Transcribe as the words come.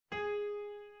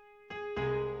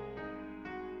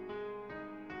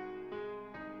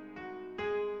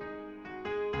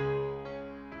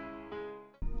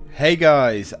Hey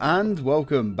guys, and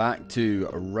welcome back to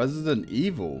Resident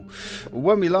Evil.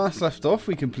 When we last left off,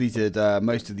 we completed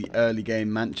most of the early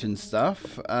game mansion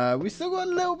stuff. We still got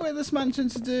a little bit of this mansion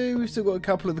to do. We've still got a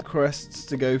couple of the crests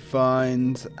to go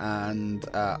find, and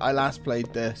I last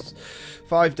played this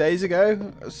 5 days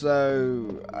ago,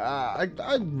 so I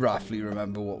roughly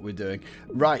remember what we're doing.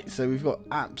 Right, so we've got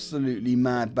absolutely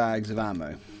mad bags of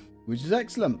ammo, which is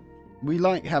excellent. We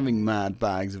like having mad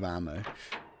bags of ammo.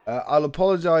 I'll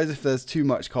apologise if there's too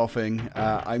much coughing.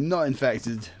 I'm not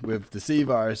infected with the C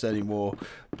virus anymore,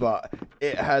 but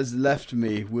it has left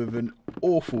me with an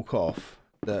awful cough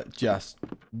that just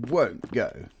won't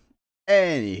go.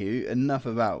 Anywho, enough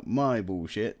about my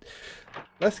bullshit.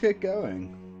 Let's get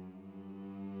going.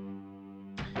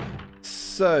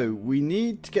 So, we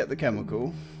need to get the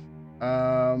chemical.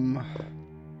 I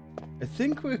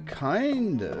think we're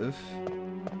kind of...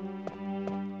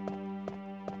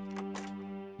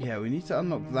 Yeah, we need to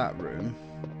unlock that room.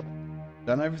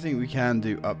 Done everything we can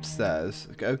do upstairs.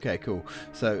 Okay, cool.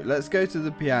 So let's go to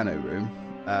the piano room.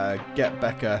 Get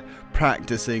Becca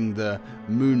practicing the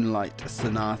Moonlight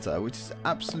Sonata, which is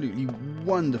absolutely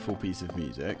wonderful piece of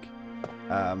music.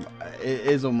 It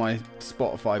is on my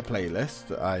Spotify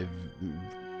playlist. I've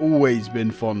always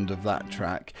been fond of that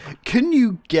track. Can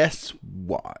you guess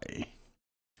why?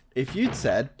 If you'd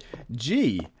said,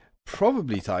 gee,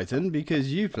 probably Titan,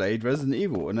 because you played Resident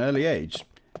Evil at an early age,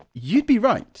 you'd be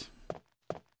right.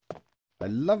 I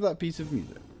love that piece of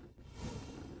music.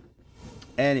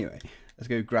 Anyway, let's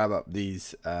go grab up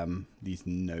these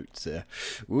notes here.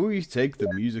 Will you take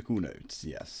the musical notes?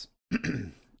 Yes.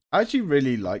 I actually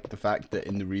really like the fact that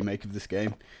in the remake of this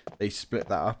game, they split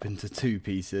that up into 2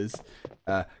 pieces.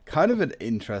 Kind of an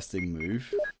interesting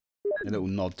move. A little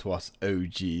nod to us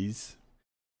OGs.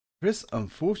 Chris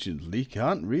unfortunately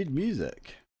can't read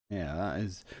music. Yeah, that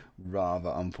is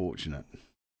rather unfortunate.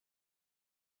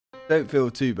 Don't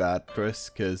feel too bad, Chris,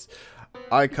 because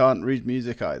I can't read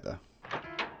music either.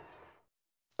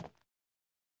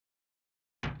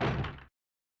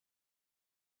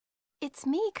 It's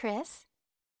me, Chris.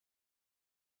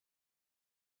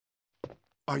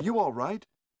 Are you all right?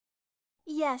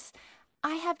 Yes,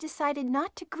 I have decided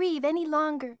not to grieve any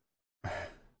longer.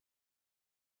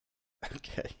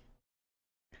 Okay.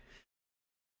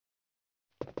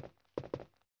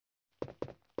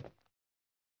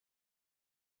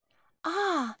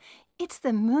 Ah, it's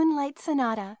the Moonlight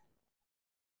Sonata.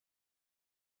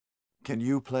 Can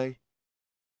you play?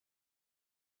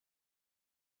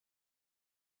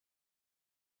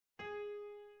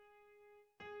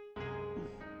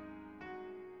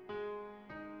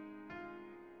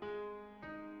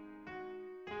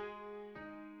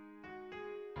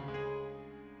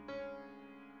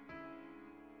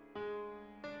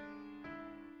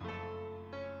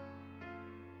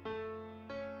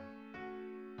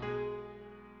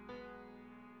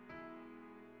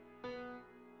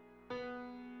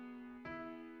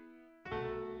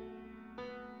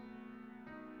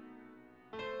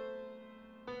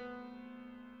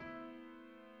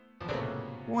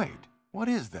 Wait, what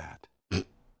is that?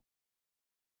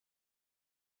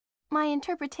 My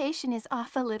interpretation is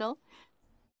off a little.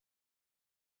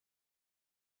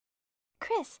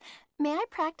 Chris, may I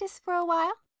practice for a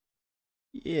while?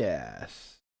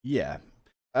 Yes. Yeah.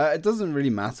 It doesn't really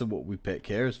matter what we pick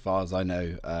here, as far as I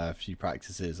know. If she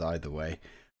practices either way.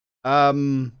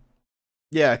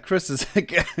 Yeah, Chris is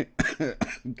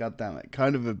God damn it,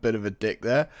 kind of a bit of a dick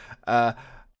there. I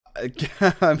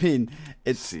mean,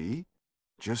 it's See?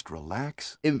 Just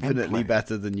relax. infinitely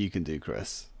better than you can do,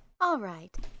 Chris. All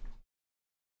right.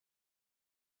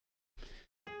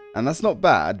 And that's not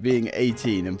bad, being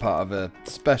 18 and part of a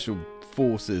special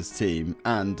forces team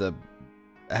and a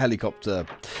helicopter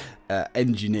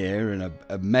engineer and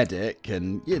a medic,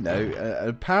 and you know,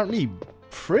 apparently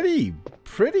pretty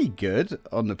good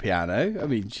on the piano. I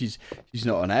mean, she's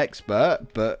not an expert,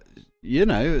 but you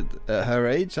know, at her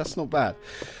age, that's not bad.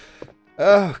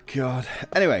 Oh god.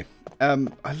 Anyway, I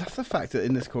love the fact that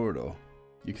in this corridor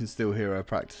you can still hear her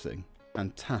practicing.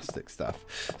 Fantastic stuff.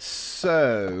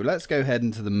 So let's go ahead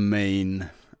into the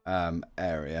main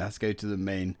area. Let's go to the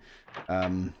main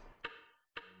hall,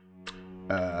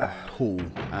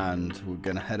 and we're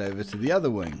going to head over to the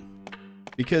other wing,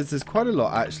 because there's quite a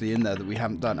lot actually in there that we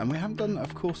haven't done. And we haven't done,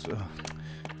 of course,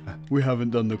 we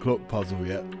haven't done the clock puzzle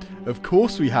yet. Of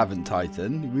course we haven't,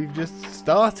 Titan. We've just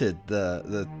started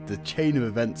the chain of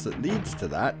events that leads to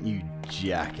that, you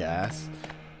jackass.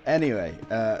 Anyway,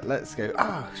 let's go.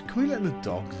 Can we let the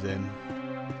dogs in?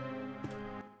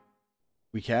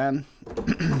 We can.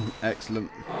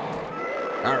 Excellent.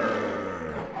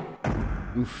 Arrgh.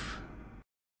 Oof.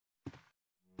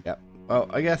 Yep, Well,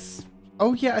 I guess...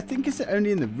 Oh, yeah, I think it's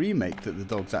only in the remake that the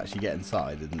dogs actually get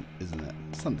inside, isn't it?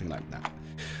 Something like that.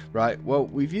 Right, well,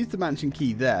 we've used the mansion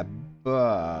key there,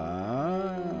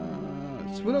 but...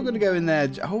 So we're not going to go in there...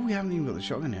 Oh, we haven't even got the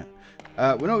shotgun yet.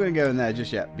 We're not going to go in there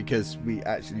just yet, because we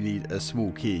actually need a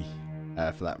small key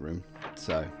for that room.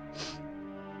 So,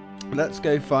 let's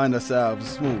go find ourselves a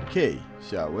small key,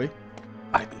 shall we?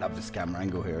 I love this camera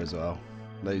angle here as well.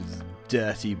 Those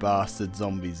dirty bastard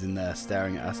zombies in there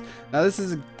staring at us. Now this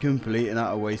is a complete and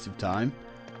utter waste of time,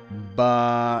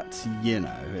 but you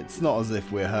know, it's not as if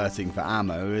we're hurting for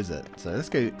ammo, is it? So let's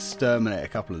go exterminate a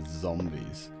couple of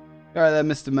zombies. Alright there,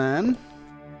 Mr. Man.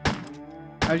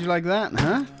 How'd you like that,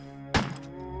 huh?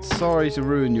 Sorry to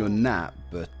ruin your nap,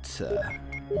 but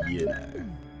you know,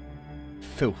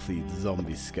 filthy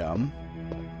zombie scum.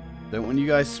 Don't want you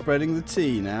guys spreading the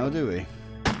tea now, do we?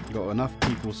 Got enough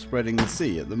people spreading the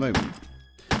sea at the moment.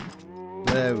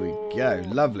 There we go.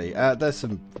 Lovely. There's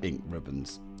some ink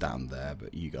ribbons down there,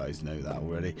 but you guys know that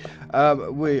already.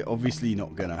 We're obviously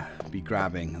not going to be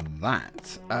grabbing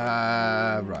that.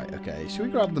 Right, okay. Should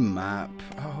we grab the map?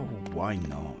 Oh, why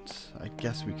not? I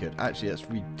guess we could. Actually, let's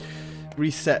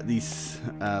reset these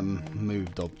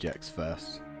moved objects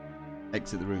first.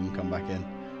 Exit the room and come back in.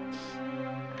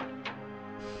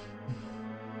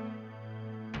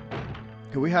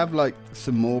 Can we have, like,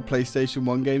 some more PlayStation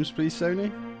 1 games, please,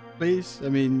 Sony? Please? I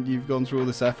mean, you've gone through all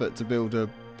this effort to build a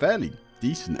fairly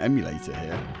decent emulator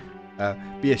here.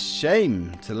 Be a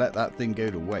shame to let that thing go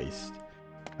to waste.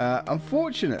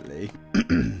 Unfortunately,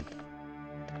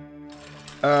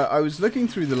 I was looking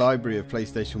through the library of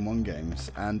PlayStation 1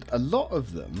 games, and a lot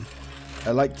of them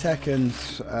are like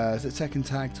Tekken's... is it Tekken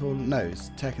Tag Tournament? No, it's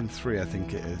Tekken 3, I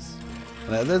think it is.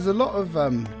 There's a lot of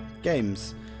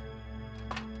games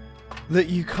that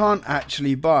you can't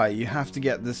actually buy. You have to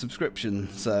get the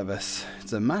subscription service.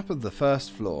 It's a map of the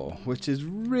first floor, which is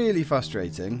really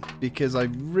frustrating because I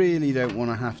really don't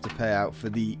want to have to pay out for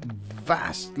the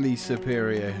vastly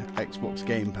superior Xbox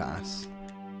Game Pass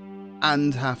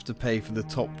and have to pay for the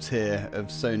top tier of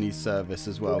Sony's service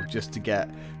as well, just to get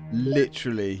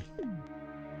literally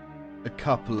a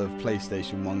couple of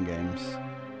PlayStation 1 games.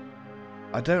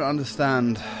 I don't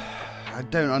understand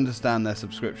their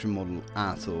subscription model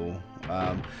at all.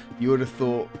 You would have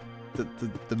thought that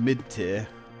the mid-tier...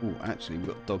 Oh, actually, we've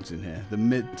got dogs in here. The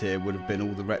mid-tier would have been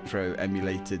all the retro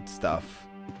emulated stuff.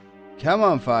 Come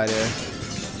on, fighter!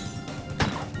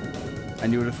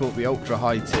 And you would have thought the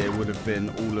ultra-high tier would have been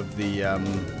all of the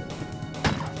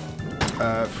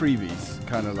freebies.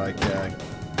 Kind of like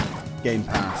Game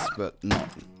Pass, but not.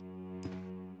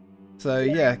 So,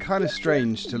 yeah, kind of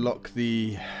strange to lock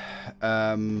the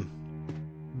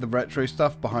retro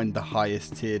stuff behind the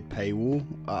highest tiered paywall.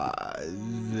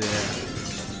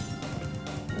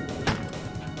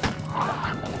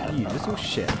 You little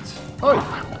shit. Oh,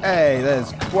 hey,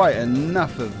 there's quite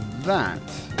enough of that.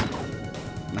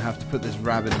 I have to put this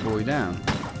rabid boy down.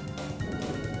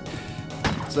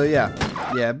 So yeah,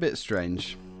 a bit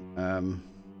strange.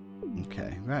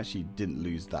 Okay, we actually didn't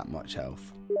lose that much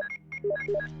health.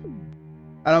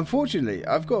 And unfortunately,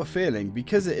 I've got a feeling,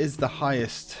 because it is the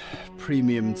highest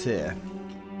premium tier,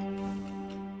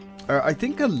 I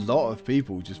think a lot of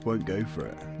people just won't go for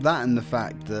it. That and the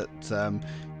fact that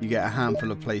you get a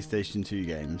handful of PlayStation 2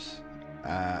 games.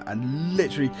 And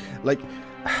literally, like,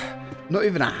 not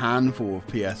even a handful of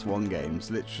PS1 games.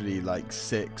 Literally, like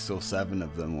 6 or 7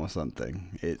 of them or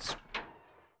something. It's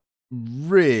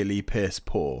really piss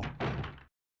poor.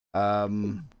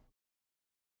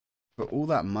 But all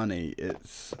that money,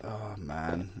 it's... Oh,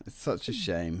 man. It's such a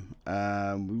shame.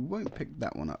 We won't pick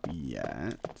that one up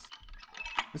yet.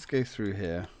 Let's go through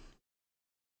here.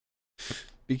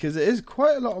 Because it is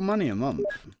quite a lot of money a month.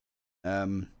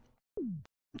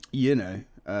 You know,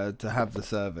 to have the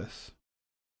service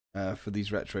for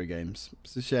these retro games.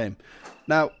 It's a shame.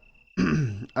 Now,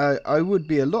 I would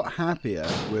be a lot happier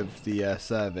with the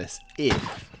service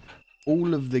if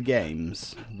all of the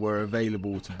games were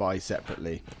available to buy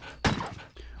separately.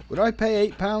 Would I pay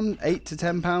 £8 to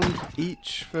 £10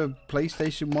 each for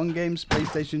PlayStation 1 games,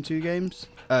 PlayStation 2 games?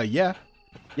 Yeah.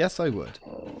 Yes, I would.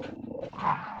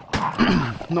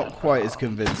 Not quite as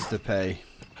convinced to pay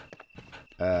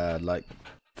like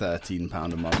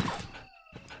 £13 a month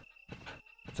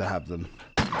to have them.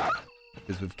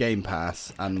 Because with Game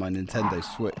Pass and my Nintendo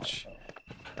Switch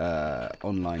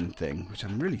online thing, which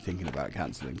I'm really thinking about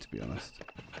cancelling, to be honest.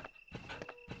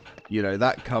 You know,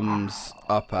 that comes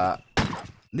up at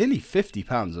nearly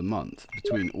 £50 a month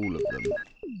between all of them.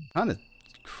 Kind of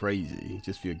crazy,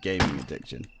 just for your gaming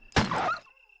addiction.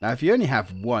 Now, if you only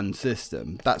have one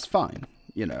system, that's fine.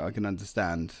 You know, I can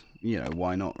understand, you know,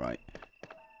 why not, right?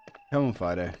 Come on,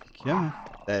 Fido. Come on.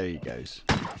 There he goes.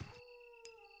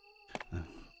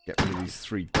 Get rid of these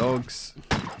 3 dogs.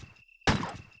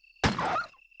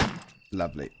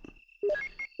 Lovely.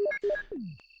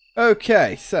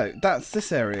 Okay, so that's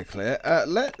this area clear.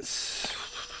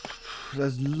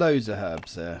 There's loads of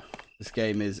herbs here. This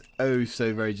game is oh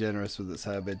so very generous with its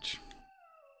herbage.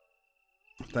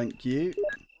 Thank you.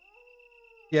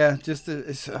 Yeah, just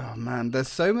it's oh man, there's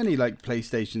so many like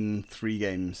PlayStation 3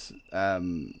 games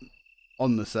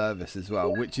on the service as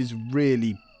well, which is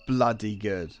really bloody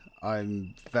good.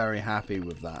 I'm very happy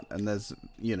with that, and there's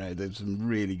some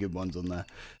really good ones on there.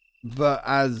 But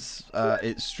as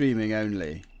it's streaming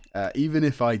only, even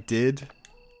if I did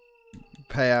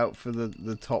pay out for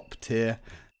the top tier,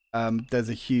 there's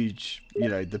a huge,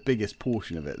 the biggest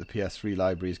portion of it, the PS3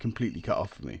 library, is completely cut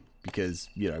off for me because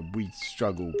we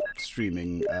struggle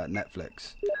streaming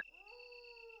Netflix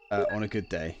on a good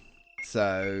day.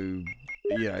 So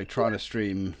trying to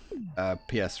stream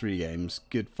PS3 games,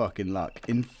 good fucking luck.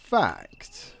 In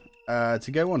fact, to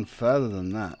go on further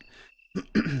than that,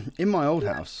 in my old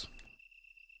house,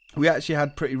 we actually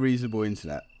had pretty reasonable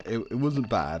internet. It wasn't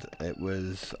bad. It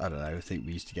was, I don't know, I think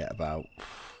we used to get about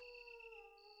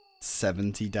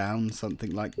 70 down,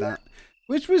 something like that,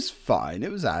 which was fine.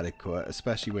 It was adequate,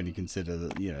 especially when you consider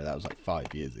that, that was like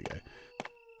 5 years ago.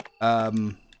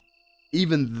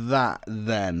 Even that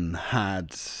then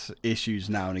had issues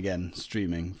now and again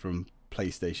streaming from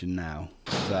PlayStation Now.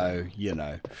 So,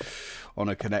 on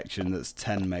a connection that's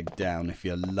 10 meg down, if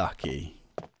you're lucky,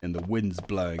 and the wind's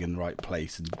blowing in the right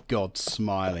place and God's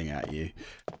smiling at you,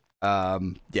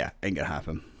 yeah, ain't gonna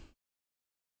happen.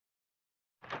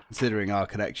 Considering our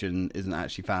connection isn't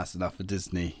actually fast enough for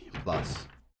Disney Plus.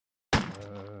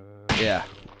 Yeah.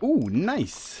 Ooh,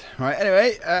 nice. Right,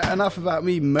 anyway, enough about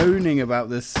me moaning about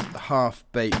this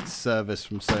half-baked service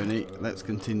from Sony. Let's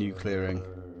continue clearing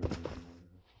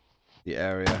the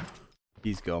area.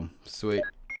 He's gone. Sweet.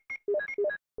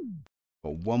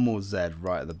 Got one more Z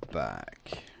right at the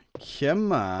back.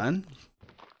 Come on.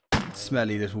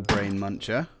 Smelly little brain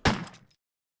muncher.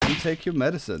 You take your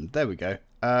medicine. There we go.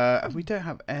 We don't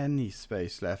have any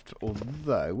space left,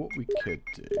 although what we could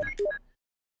do...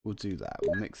 We'll do that.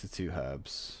 We'll mix the 2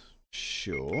 herbs.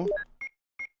 Sure.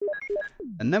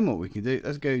 And then what we can do,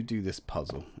 let's go do this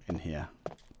puzzle in here.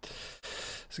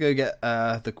 Let's go get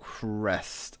the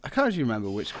crest. I can't actually remember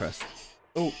which crest.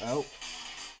 Oh, oh.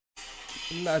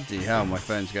 Bloody hell, my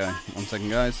phone's going. 1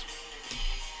 second, guys.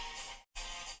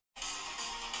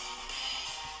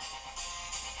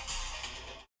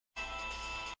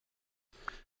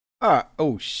 Alright.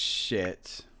 Oh,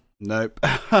 shit. Nope.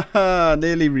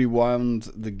 Nearly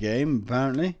rewound the game,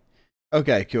 apparently.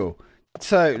 Okay, cool.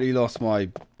 Totally lost my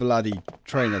bloody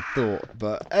train of thought,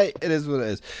 but hey, it is what it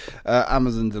is.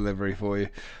 Amazon delivery for you.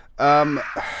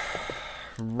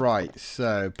 Right,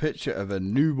 so picture of a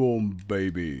newborn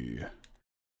baby.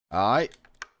 Alright,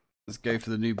 let's go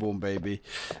for the newborn baby.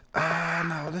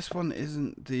 No, this one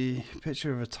isn't the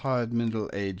picture of a tired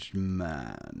middle-aged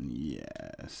man.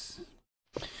 Yes.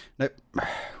 Nope,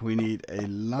 we need a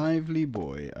lively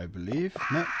boy, I believe,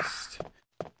 next,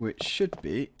 which should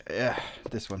be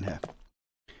this one here.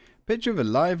 Picture of a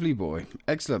lively boy.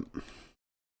 Excellent.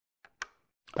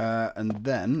 And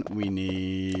then we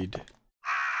need...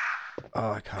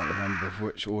 Oh, I can't remember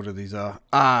which order these are.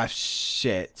 Ah,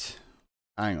 shit.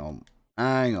 Hang on.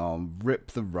 Hang on.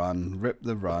 Rip the run. Rip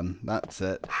the run. That's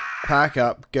it. Pack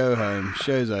up. Go home.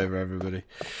 Show's over, everybody.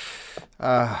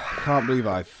 Can't believe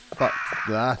I fucked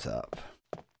that up.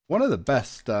 One of the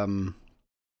best, or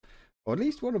at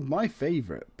least one of my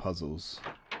favourite puzzles.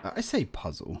 I say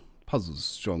puzzle. Puzzle's a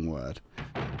strong word.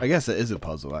 I guess it is a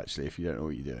puzzle, actually, if you don't know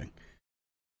what you're doing.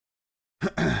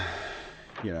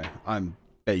 I'm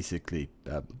basically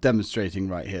demonstrating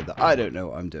right here that I don't know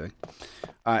what I'm doing.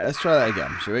 Alright, let's try that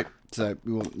again, shall we? So,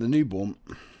 we want the newborn.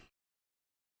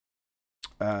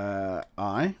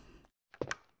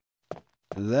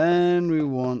 Then we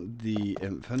want the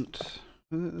infant.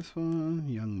 Is it this one?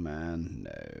 Young man.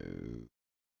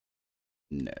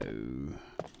 No. No.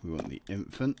 We want the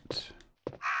infant.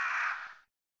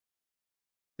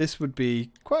 This would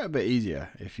be quite a bit easier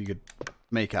if you could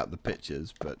make out the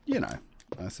pictures, but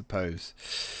I suppose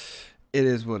it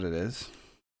is what it is.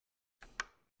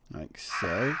 Like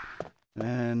so.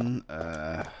 Then,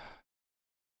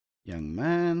 young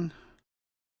man.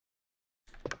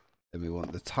 Then we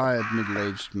want the tired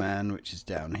middle-aged man, which is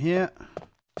down here.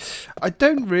 I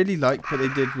don't really like what they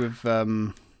did with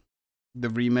the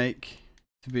remake,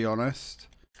 to be honest.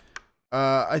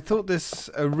 I thought this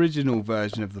original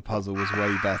version of the puzzle was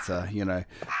way better,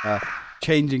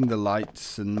 changing the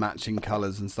lights and matching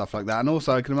colors and stuff like that. And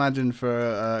also, I can imagine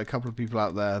for a couple of people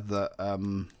out there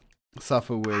that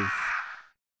suffer with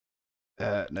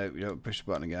no, you don't push the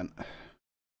button again.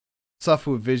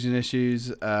 Suffer with vision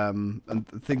issues and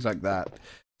things like that,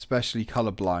 especially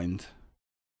colorblind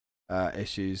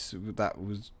issues. That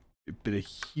was been a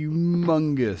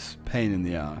humongous pain in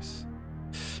the ass.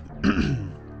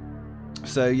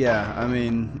 So yeah, I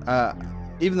mean,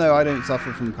 even though I don't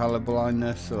suffer from color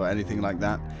blindness or anything like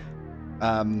that,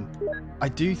 I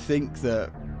do think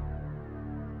that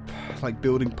like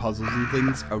building puzzles and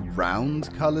things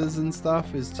around colors and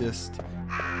stuff is just,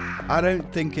 I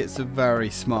don't think it's a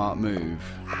very smart move.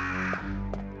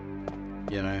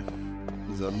 You know,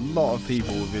 there's a lot of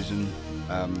people with vision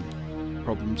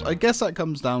problems. I guess that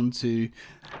comes down to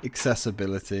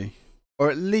accessibility, or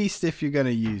at least if you're going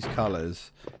to use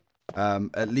colors,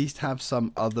 at least have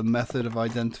some other method of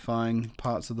identifying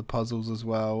parts of the puzzles as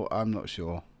well. I'm not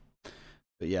sure,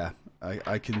 but yeah,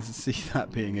 I can see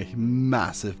that being a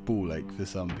massive ball ache for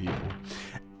some people.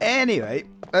 Anyway,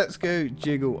 let's go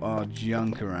jiggle our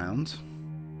junk around.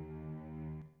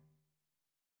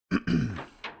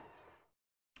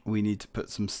 We need to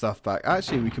put some stuff back.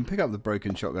 Actually, we can pick up the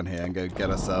broken shotgun here and go get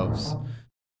ourselves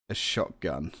a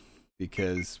shotgun,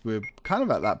 because we're kind of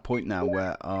at that point now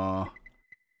where our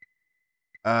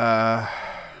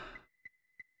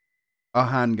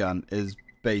handgun is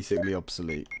basically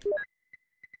obsolete.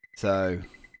 So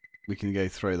we can go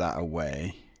throw that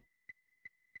away.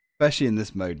 Especially in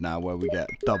this mode now where we get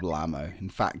double ammo. In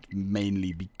fact,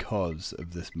 mainly because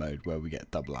of this mode where we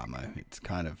get double ammo. It's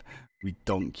kind of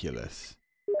redonkulous.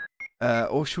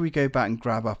 Or should we go back and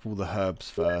grab up all the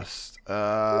herbs first?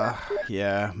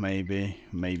 Yeah, maybe.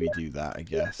 Maybe do that, I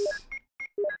guess.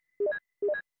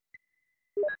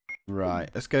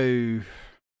 Right, let's go.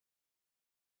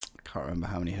 Can't remember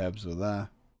how many herbs were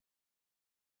there.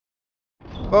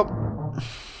 Well,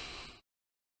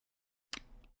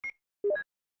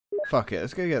 fuck it,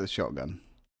 let's go get the shotgun.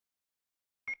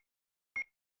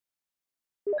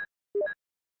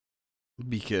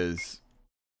 Because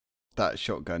that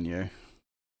shotgun, yo.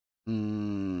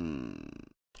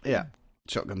 Yeah,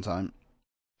 shotgun time.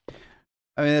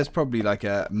 I mean, there's probably like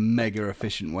a mega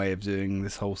efficient way of doing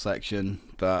this whole section,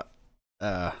 but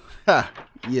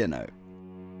you know,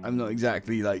 I'm not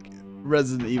exactly like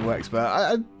Resident Evil expert.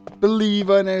 I believe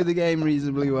I know the game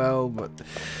reasonably well, but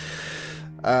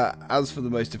as for the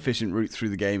most efficient route through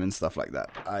the game and stuff like that,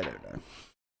 I don't know.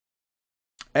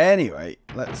 Anyway,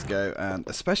 let's go, and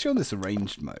especially on this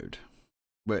arranged mode,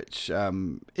 which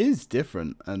is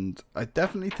different, and I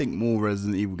definitely think more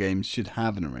Resident Evil games should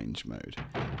have an arranged mode.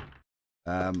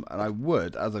 And I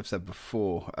would, as I've said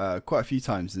before, quite a few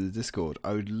times in the Discord,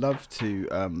 I would love to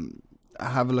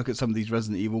have a look at some of these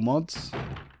Resident Evil mods,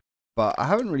 but I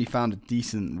haven't really found a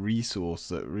decent resource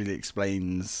that really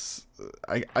explains.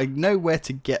 I know where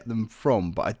to get them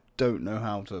from, but I don't know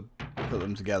how to put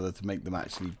them together to make them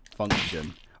actually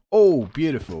function. Oh,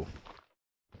 beautiful.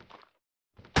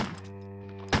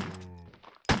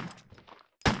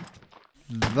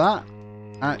 That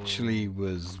actually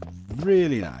was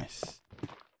really nice.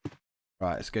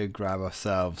 Right, let's go grab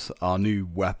ourselves our new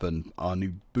weapon, our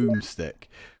new boomstick,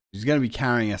 which is going to be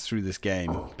carrying us through this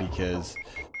game, because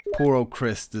poor old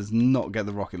Chris does not get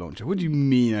the rocket launcher. What do you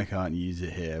mean I can't use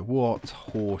it here? What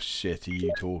horse shit are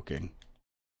you talking?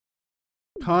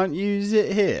 Can't use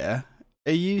it here?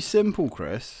 Are you simple,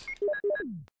 Chris?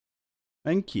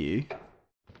 Thank you.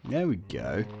 There we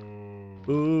go.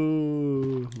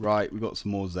 Ooh. Right, we got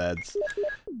some more Zeds.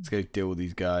 Let's go deal with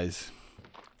these guys.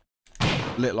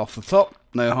 Little off the top,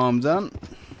 no harm done.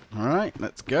 Alright,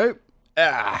 let's go.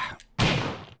 Ah,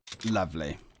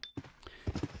 lovely.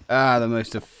 The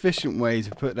most efficient way to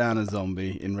put down a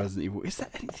zombie in Resident Evil. Is there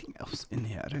anything else in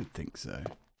here? I don't think so.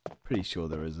 Pretty sure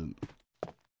there isn't.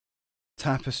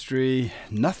 Tapestry,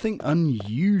 nothing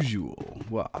unusual.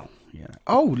 Well, yeah.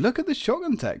 Oh, look at the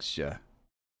shotgun texture.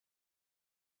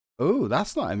 Oh,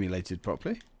 that's not emulated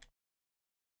properly.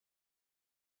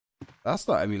 That's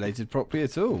not emulated properly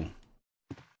at all.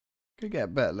 Could get a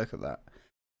better look at that.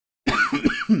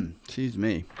 Excuse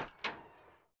me.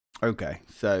 Okay,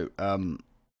 so we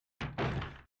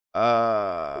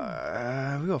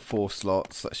got 4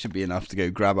 slots. That should be enough to go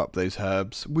grab up those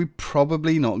herbs. We're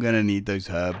probably not going to need those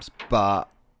herbs, but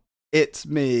it's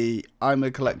me. I'm a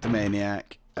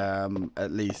collectomaniac.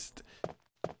 At least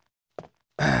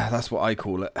that's what I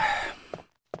call it.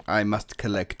 I must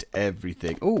collect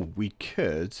everything. Oh, we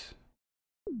could.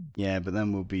 Yeah, but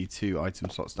then we'll be 2 item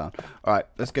slots down. Alright,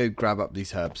 let's go grab up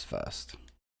these herbs first.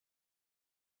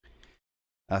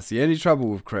 That's the only trouble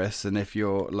with Chris, and if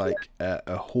you're like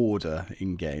a hoarder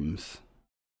in games,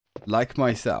 like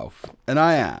myself, and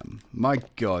I am. My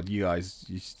God, you guys,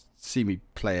 you see me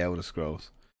play Elder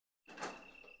Scrolls.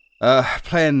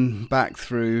 Playing back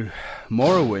through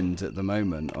Morrowind at the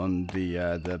moment on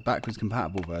the backwards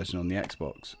compatible version on the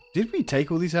Xbox. Did we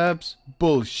take all these herbs?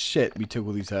 Bullshit, we took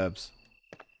all these herbs.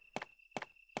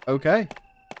 Okay,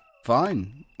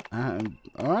 fine.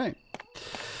 Alright.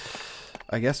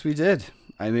 I guess we did.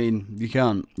 I mean, you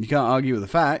can't argue with the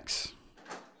facts.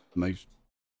 Most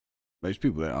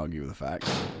people don't argue with the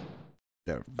facts.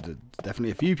 There are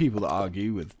definitely a few people that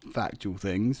argue with factual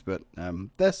things, but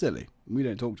they're silly. We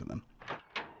don't talk to them.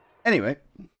 Anyway.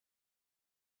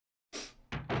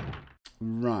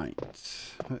 Right.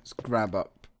 Let's grab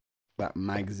up that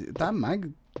magazine. That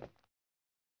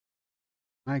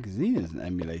magazine isn't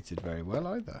emulated very well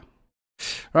either.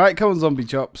 Right, come on, zombie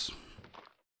chops.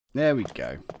 There we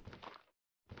go.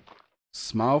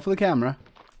 Smile for the camera.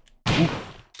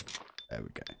 Oof. There we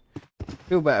go.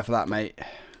 Feel better for that, mate.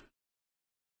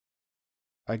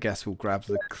 I guess we'll grab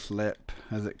the clip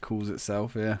as it calls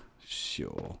itself here.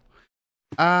 Sure.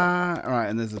 Alright,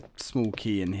 and there's a small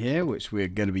key in here which we're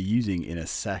going to be using in a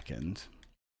second.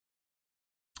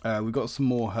 We've got some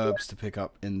more herbs to pick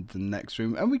up in the next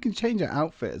room, and we can change our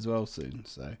outfit as well soon.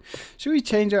 So, should we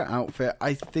change our outfit?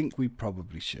 I think we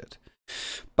probably should.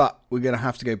 But we're going to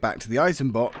have to go back to the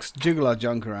item box, jiggle our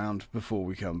junk around before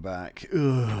we come back.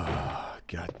 Ugh,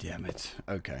 God damn it.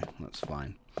 Okay, that's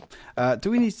fine. Do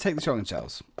we need to take the shotgun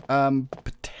shells?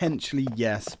 Potentially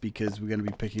yes, because we're going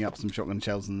to be picking up some shotgun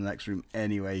shells in the next room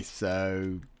anyway,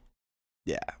 so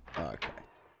yeah, okay.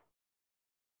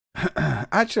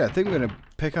 Actually, I think we're going to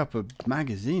pick up a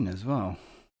magazine as well.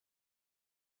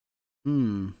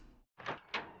 I'm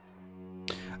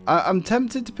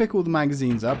tempted to pick all the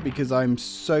magazines up because I'm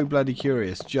so bloody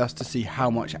curious just to see how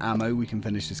much ammo we can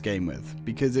finish this game with.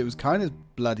 Because it was kind of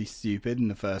bloody stupid in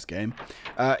the first game,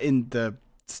 in the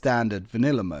standard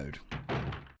vanilla mode.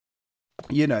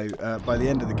 You know, by the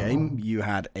end of the game, you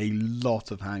had a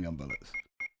lot of handgun bullets.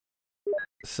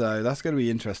 So that's going to be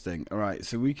interesting. Alright,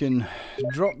 so we can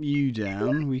drop you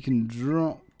down. We can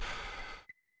drop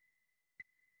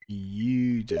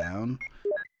you down.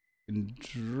 We can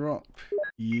drop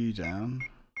you down.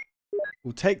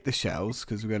 We'll take the shells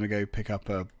because we're going to go pick up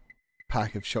a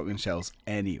pack of shotgun shells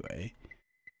anyway.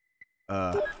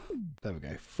 There we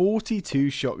go. 42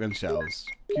 shotgun shells.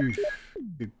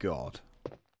 Good God.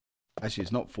 Actually,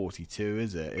 it's not 42,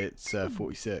 is it? It's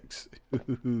 46.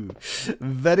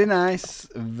 Very nice.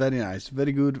 Very nice.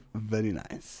 Very good. Very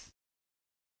nice.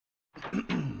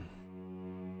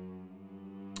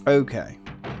 Okay.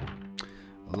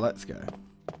 Let's go.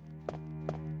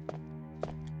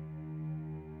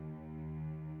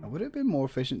 Would it have been more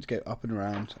efficient to go up and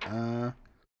around?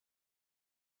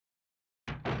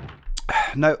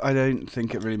 No, I don't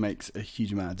think it really makes a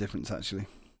huge amount of difference, actually.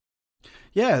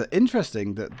 Yeah,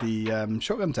 interesting that the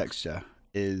shotgun texture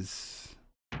is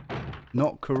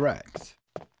not correct.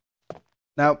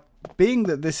 Now, being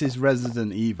that this is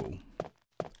Resident Evil,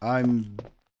 I'm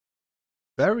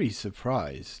very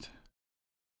surprised.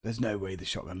 There's no way the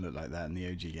shotgun looked like that in the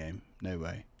OG game. No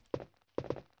way.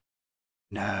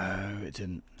 No, it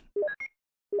didn't.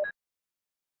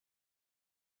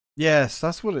 Yes,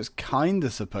 that's what it's kind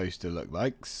of supposed to look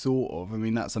like, sort of. I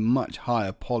mean, that's a much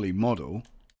higher poly model.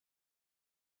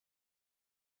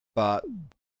 But,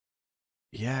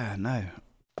 yeah, no.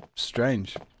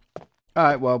 Strange.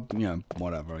 Alright, well, you know,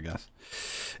 whatever, I guess.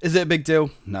 Is it a big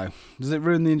deal? No. Does it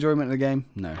ruin the enjoyment of the game?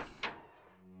 No.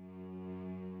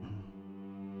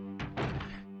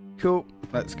 Cool,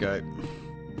 let's go.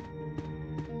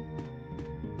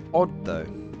 Odd, though.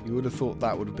 You would have thought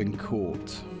that would have been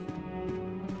caught.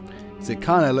 So it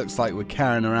kind of looks like we're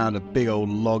carrying around a big old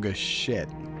log of shit.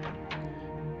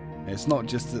 It's not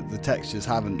just that the textures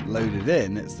haven't loaded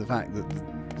in, it's the fact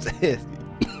that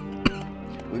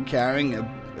we're carrying a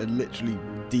literally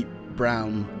deep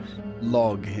brown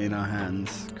log in our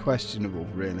hands. Questionable,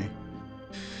 really.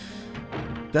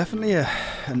 Definitely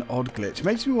an odd glitch.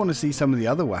 Makes me want to see some of the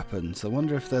other weapons. I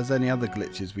wonder if there's any other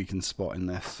glitches we can spot in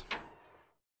this.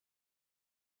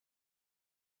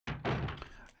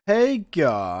 Hey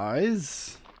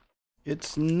guys,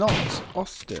 it's not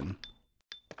Austin.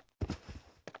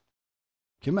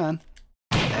 Come on.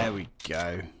 There we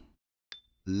go.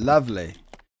 Lovely.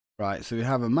 Right, so we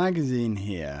have a magazine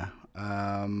here.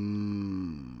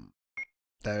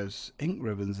 There's ink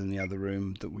ribbons in the other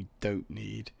room that we don't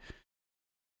need.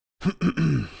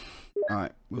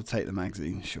 Alright, we'll take the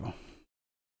magazine, sure.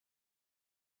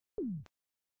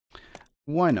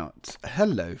 Why not?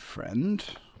 Hello, friend.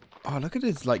 Oh, look at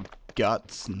his, like,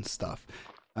 guts and stuff.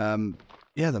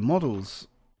 Yeah, the models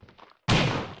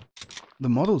the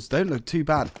models don't look too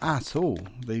bad at all.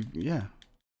 They've, yeah.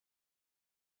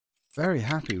 Very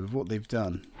happy with what they've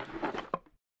done.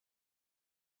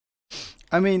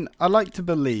 I mean, I like to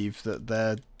believe that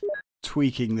they're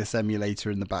tweaking this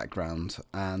emulator in the background,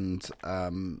 and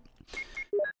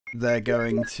they're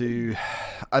going to,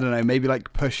 I don't know, maybe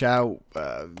like push out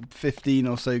 15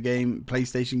 or so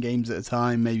PlayStation games at a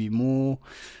time, maybe more,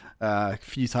 a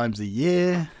few times a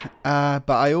year. But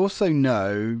I also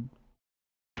know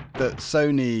that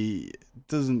Sony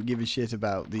doesn't give a shit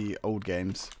about the old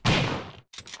games.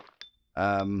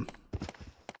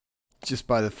 Just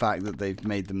by the fact that they've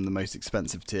made them the most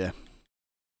expensive tier.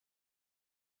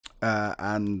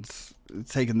 And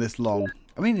taken this long.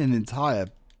 I mean, an entire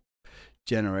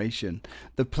generation.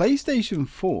 The PlayStation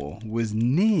 4 was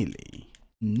nearly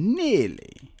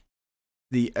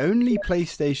the only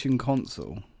PlayStation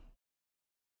console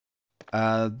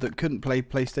that couldn't play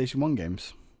PlayStation 1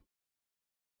 games.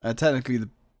 Technically, the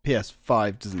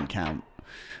PS5 doesn't count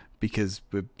because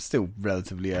we're still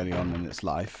relatively early on in its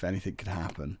life. Anything could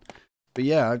happen. But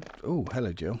yeah, oh,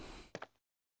 hello, Jill.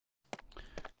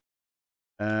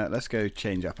 Let's go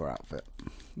change up our outfit.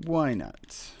 Why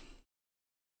not?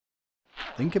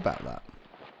 Think about that.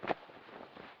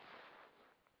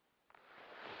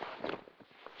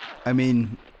 I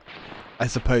mean, I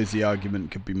suppose the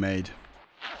argument could be made.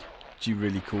 Do you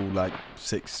really call like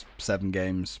 6, 7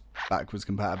 games backwards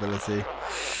compatibility?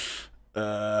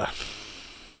 I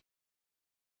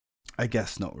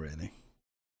guess not really.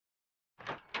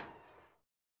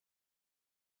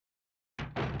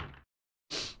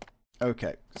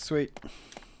 Okay, sweet.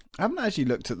 I haven't actually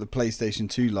looked at the PlayStation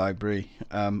 2 library.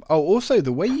 Oh, also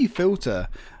the way you filter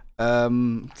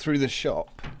through the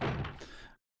shop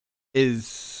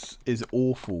is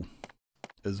awful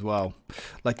as well.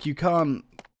 Like you can't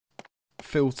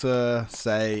filter,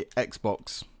 say,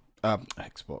 Xbox,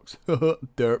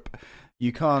 derp.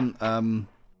 You can't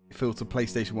filter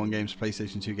PlayStation 1 games,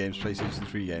 PlayStation 2 games, PlayStation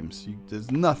 3 games. There's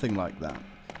nothing like that.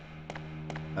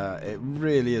 It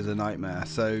really is a nightmare.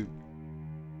 So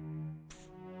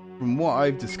from what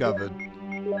I've discovered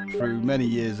through many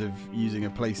years of using a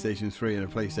PlayStation 3 and a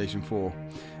PlayStation 4,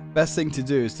 best thing to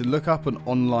do is to look up an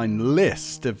online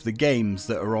list of the games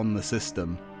that are on the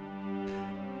system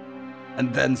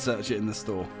and then search it in the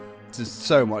store. It's just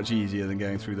so much easier than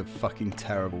going through the fucking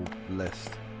terrible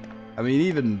list. I mean,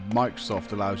 even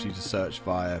Microsoft allows you to search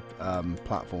via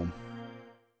platform.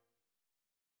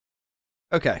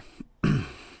 Okay.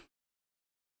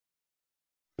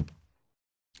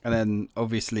 And then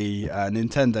obviously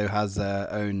Nintendo has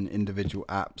their own individual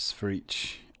apps for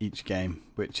each game,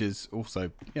 which is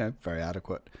also, you know, very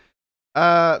adequate.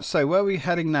 So where are we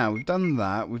heading now? We've done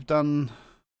that. We've done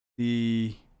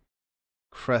the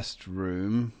Crest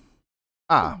room.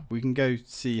 We can go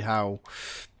see how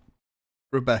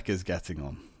Rebecca's getting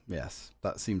on. Yes,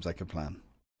 that seems like a plan.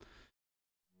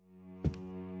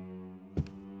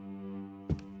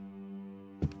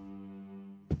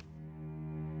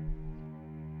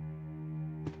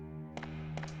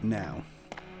 Now,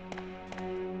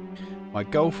 my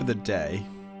goal for the day,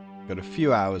 got a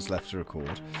few hours left to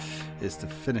record, is to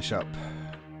finish up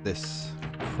this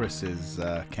Chris's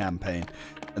campaign,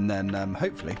 and then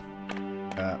hopefully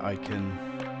I can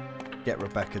get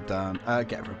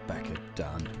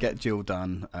Jill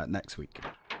done next week.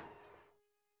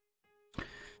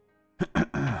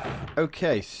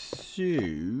 Okay, so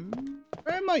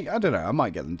I don't know, I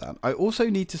might get them done. I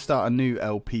also need to start a new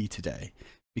LP today.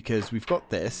 Because we've got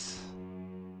this,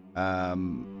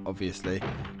 obviously.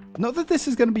 Not that this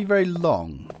is going to be very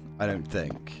long, I don't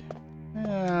think.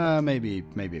 Maybe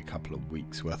a couple of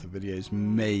weeks worth of videos,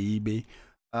 maybe.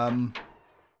 Oh,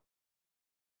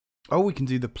 we can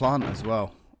do the plant as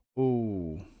well.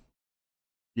 Oh,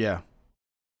 yeah.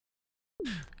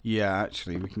 Yeah,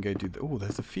 actually, we can go do the... Oh,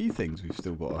 there's a few things we've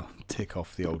still got to tick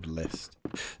off the old list.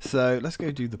 So, let's go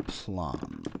do the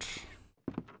plant.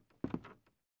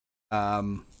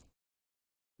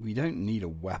 We don't need a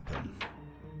weapon.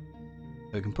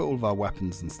 So we can put all of our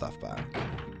weapons and stuff back.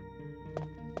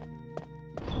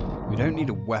 We don't need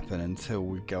a weapon until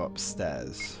we go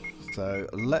upstairs. So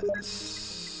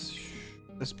let's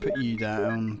put you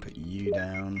down,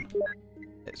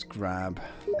 Let's grab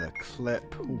the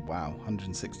clip. Oh wow,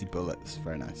 160 bullets,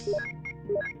 very nice.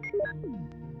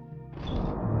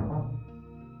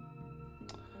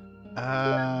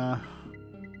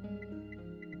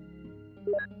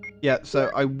 Yeah, so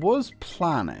I was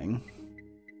planning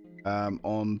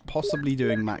on possibly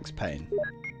doing Max Payne,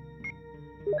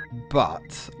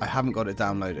 but I haven't got it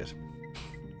downloaded.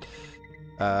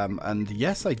 And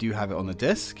yes, I do have it on the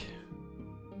disc.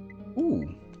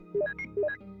 Ooh.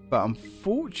 But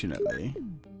unfortunately,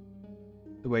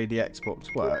 the way the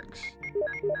Xbox works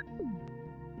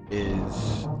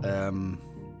is,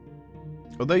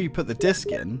 although you put the disc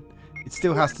in, it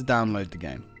still has to download the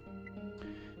game.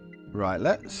 Right,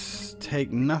 let's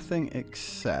take nothing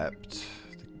except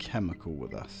the chemical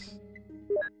with us.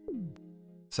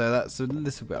 So that's a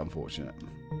little bit unfortunate.